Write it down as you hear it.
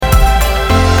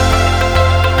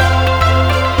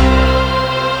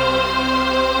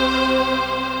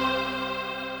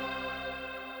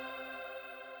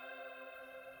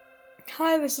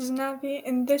this is Navi.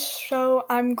 In this show,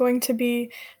 I'm going to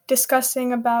be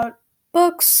discussing about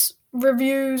books,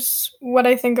 reviews, what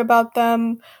I think about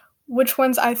them, which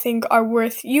ones I think are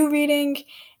worth you reading,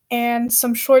 and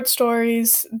some short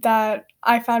stories that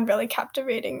I found really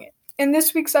captivating. In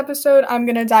this week's episode, I'm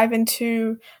going to dive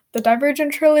into the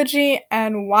Divergent trilogy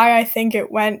and why I think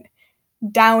it went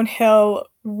downhill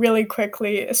really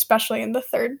quickly, especially in the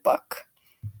third book.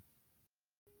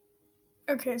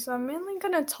 Okay, so I'm mainly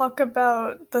going to talk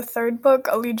about the third book,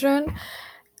 Allegiant,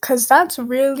 because that's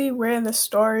really where the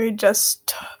story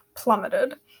just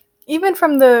plummeted. Even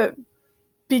from the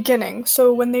beginning.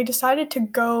 So when they decided to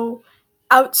go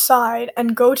outside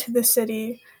and go to the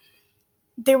city,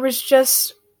 there was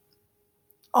just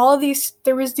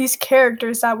there was these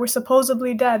characters that were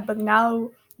supposedly dead, but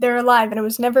now they're alive, and it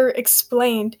was never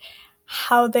explained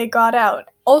how they got out.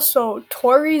 Also,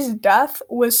 Tori's death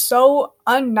was so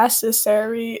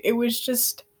unnecessary. It was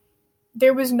just,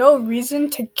 there was no reason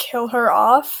to kill her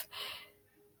off.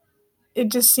 It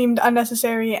just seemed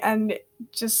unnecessary and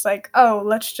just like, oh,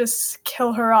 let's just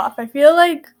kill her off. I feel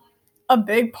like a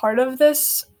big part of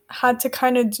this had to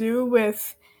kind of do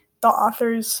with the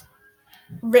author's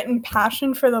written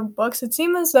passion for the books. It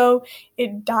seemed as though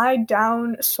it died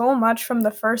down so much from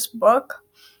the first book,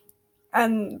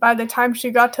 and by the time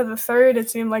she got to the third, it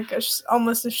seemed like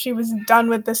almost as she was done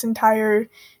with this entire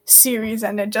series,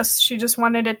 and she just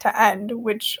wanted it to end,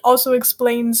 which also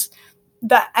explains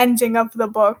the ending of the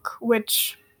book,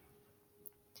 which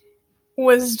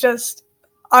was just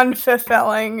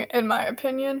unfulfilling in my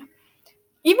opinion.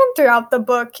 Even throughout the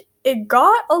book, it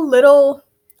got a little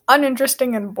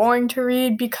uninteresting and boring to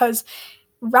read because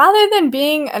rather than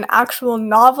being an actual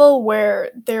novel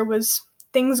where there was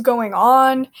things going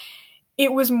on,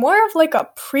 it was more of like a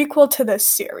prequel to this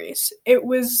series.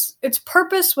 Its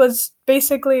purpose was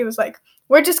basically, it was like,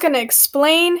 we're just going to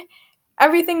explain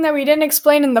everything that we didn't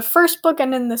explain in the first book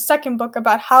and in the second book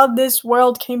about how this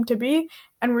world came to be,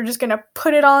 and we're just going to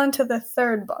put it all into the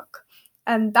third book.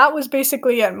 And that was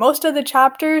basically it. Most of the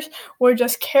chapters were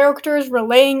just characters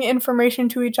relaying information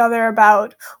to each other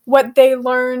about what they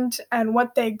learned and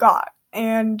what they got.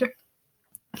 And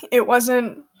it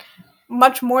wasn't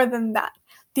much more than that.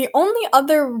 The only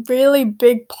other really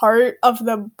big part of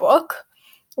the book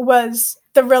was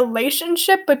the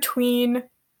relationship between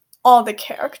all the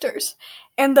characters.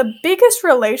 And the biggest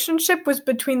relationship was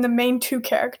between the main two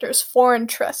characters, Four and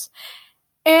Triss.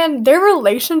 And their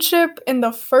relationship in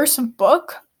the first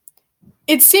book,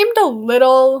 it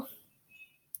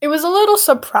was a little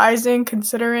surprising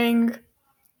considering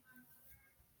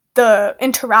the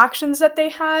interactions that they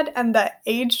had and the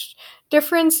age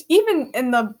difference. Even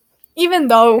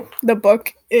though the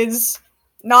book is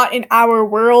not in our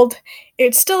world,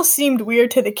 it still seemed weird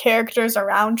to the characters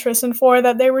around Triss and Four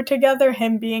that they were together,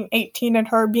 him being 18 and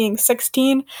her being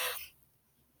 16.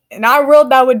 In our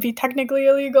world, that would be technically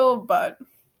illegal, but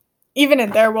even in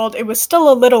their world, it was still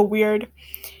a little weird.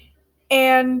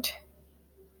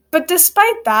 But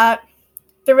despite that,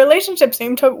 the relationship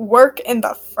seemed to work in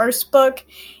the first book.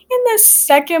 In the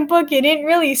second book, it didn't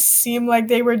really seem like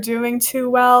they were doing too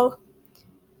well.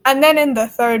 And then in the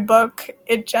third book,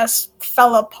 it just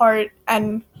fell apart,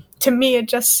 and to me, it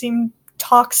just seemed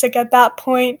toxic at that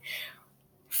point.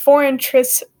 Four and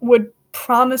Triss would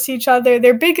promise each other.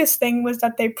 Their biggest thing was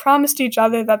that they promised each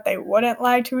other that they wouldn't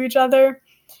lie to each other.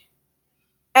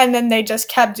 And then they just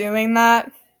kept doing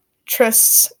that.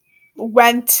 Triss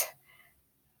went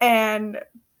and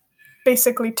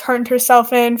basically turned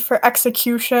herself in for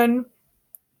execution.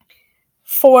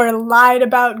 Four lied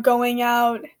about going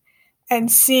out and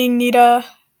seeing Nita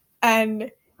and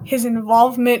his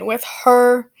involvement with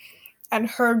her and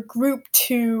her group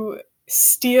to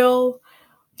steal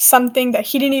something that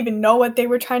he didn't even know what they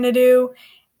were trying to do.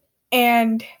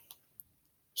 And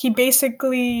he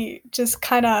basically just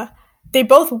they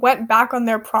both went back on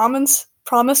their promises,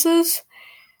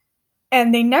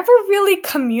 and they never really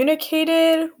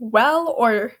communicated well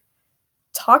or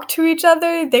talked to each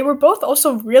other. They were both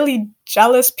also really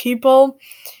jealous people.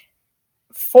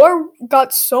 Four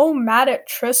got so mad at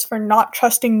Triss for not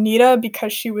trusting Nita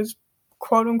because she was,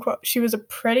 quote unquote, she was a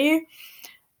pretty.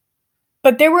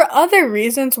 But there were other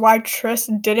reasons why Triss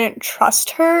didn't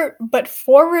trust her, but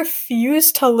Four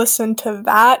refused to listen to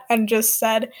that and just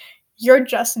said, "You're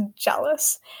just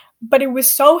jealous." But it was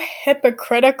so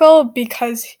hypocritical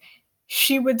because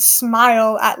she would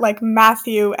smile at like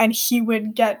Matthew and he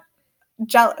would get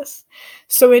jealous.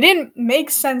 So it didn't make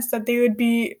sense that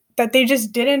they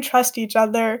just didn't trust each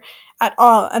other at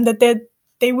all, and that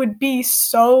they would be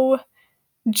so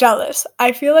jealous.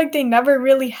 I feel like they never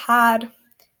really had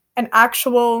an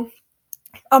actual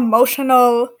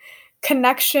emotional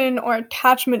connection or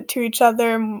attachment to each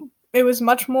other. It was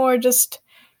much more just,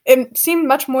 it seemed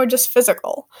much more just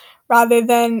physical rather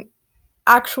than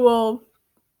actual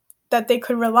that they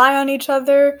could rely on each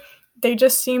other. They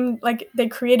just seemed like they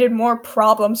created more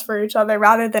problems for each other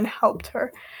rather than helped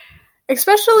her.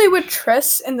 Especially with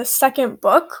Triss in the second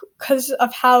book, because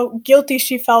of how guilty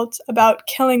she felt about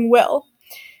killing Will.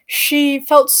 She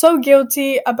felt so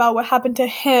guilty about what happened to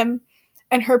him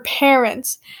and her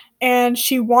parents, and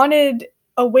she wanted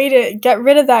a way to get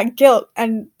rid of that guilt,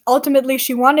 and ultimately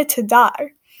she wanted to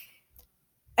die.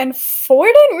 And Four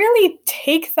didn't really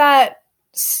take that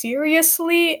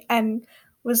seriously and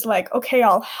was like, okay,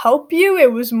 I'll help you.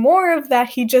 It was more of that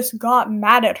he just got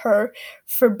mad at her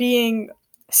for being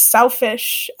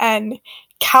selfish and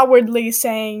cowardly,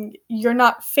 saying, you're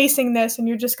not facing this and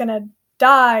you're just gonna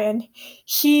die. And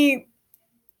he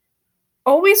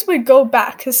always would go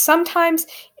back, because sometimes,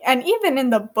 and even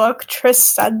in the book, Triss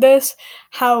said this,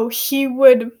 how he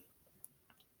would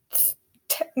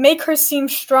make her seem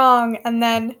strong and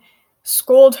then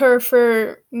scold her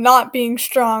for not being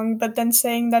strong, but then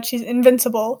saying that she's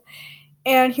invincible.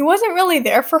 And he wasn't really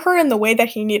there for her in the way that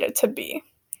he needed to be.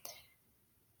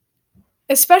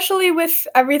 Especially with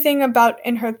everything about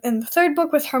in the third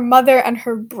book with her mother and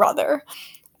her brother.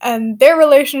 And their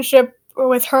relationship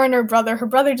with her and her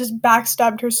brother just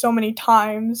backstabbed her so many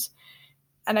times.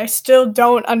 And I still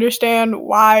don't understand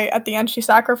why at the end she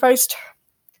sacrificed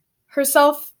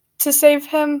herself to save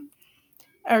him,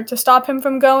 or to stop him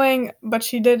from going, but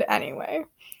she did anyway.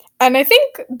 And I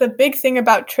think the big thing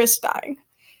about Triss dying,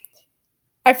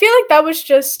 I feel like that was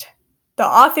just the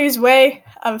author's way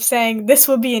of saying this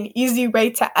will be an easy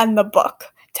way to end the book.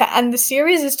 To end the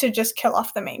series is to just kill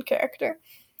off the main character.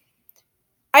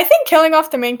 I think killing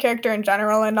off the main character in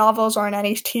general in novels or in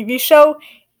any TV show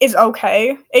is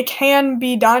okay. It can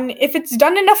be done if it's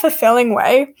done in a fulfilling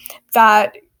way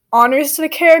that honors the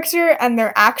character and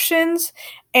their actions,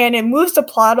 and it moves the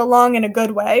plot along in a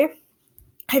good way.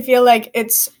 I feel like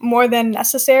it's more than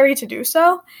necessary to do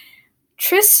so.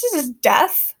 Triss's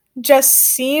death just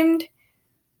seemed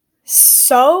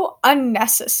so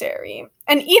unnecessary.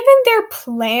 And even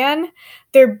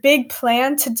their big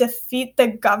plan to defeat the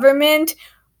government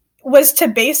was to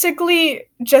basically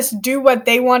just do what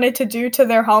they wanted to do to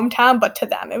their hometown, but to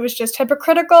them. It was just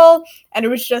hypocritical, and it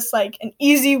was just like an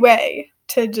easy way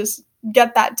to just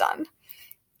get that done.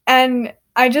 And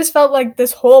I just felt like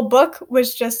this whole book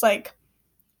was just like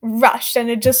rushed, and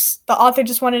the author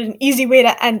just wanted an easy way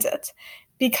to end it,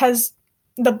 because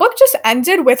the book just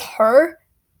ended with her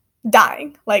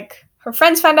dying. Like, her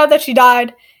friends found out that she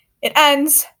died, it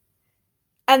ends,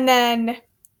 and then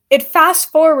it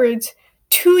fast forwards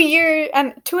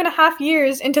 2.5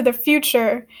 years into the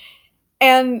future,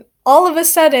 and all of a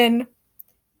sudden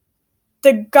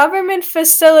the government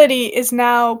facility is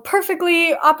now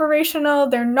perfectly operational.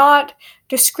 They're not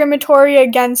discriminatory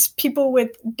against people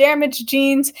with damaged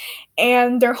genes,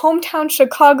 and their hometown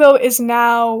Chicago is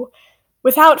now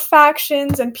without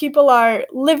factions, and people are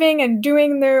living and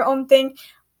doing their own thing.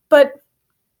 But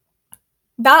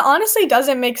that honestly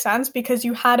doesn't make sense, because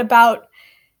you had about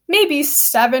maybe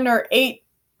 7 or 8,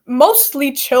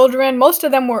 mostly children, most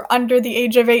of them were under the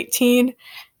age of 18,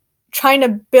 trying to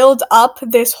build up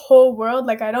this whole world.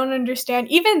 Like, I don't understand.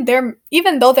 Even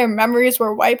though their memories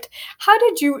were wiped, how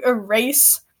did you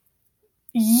erase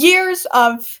years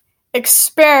of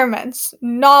experiments,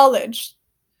 knowledge,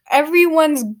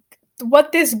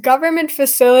 what this government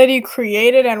facility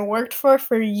created and worked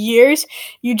for years?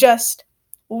 You just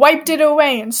wiped it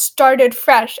away and started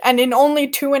fresh. And in only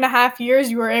 2.5 years,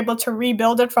 you were able to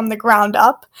rebuild it from the ground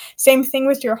up. Same thing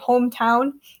with your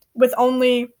hometown, with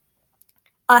only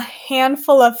a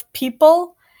handful of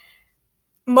people,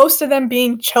 most of them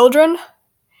being children.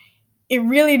 It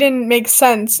really didn't make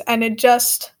sense, and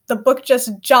the book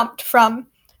just jumped from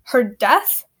her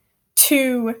death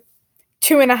to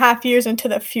 2.5 years into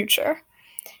the future.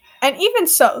 And even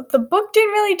so, the book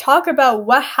didn't really talk about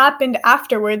what happened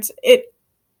afterwards.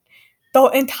 The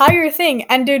entire thing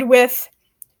ended with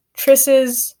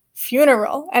Triss's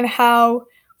funeral and how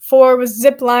Four was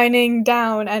ziplining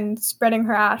down and spreading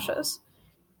her ashes.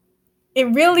 It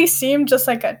really seemed just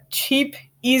like a cheap,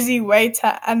 easy way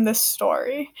to end the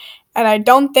story. And I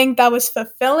don't think that was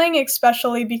fulfilling,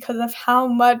 especially because of how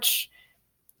much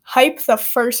hype the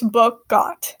first book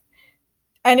got.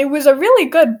 And it was a really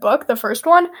good book, the first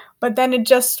one, but then it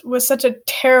just was such a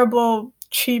terrible,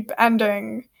 cheap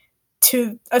ending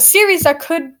to a series that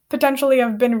could potentially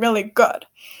have been really good.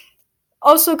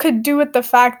 Also could do with the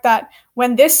fact that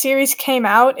when this series came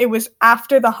out, it was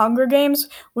after The Hunger Games,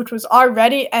 which was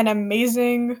already an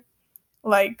amazing,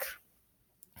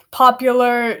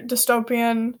 popular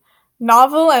dystopian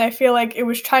novel, and I feel like it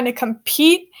was trying to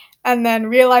compete, and then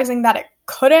realizing that it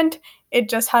couldn't, it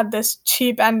just had this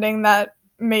cheap ending that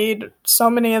made so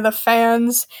many of the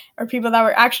fans or people that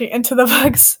were actually into the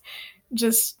books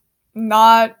just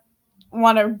not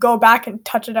want to go back and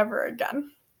touch it ever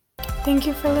again. Thank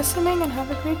you for listening and have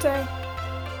a great day.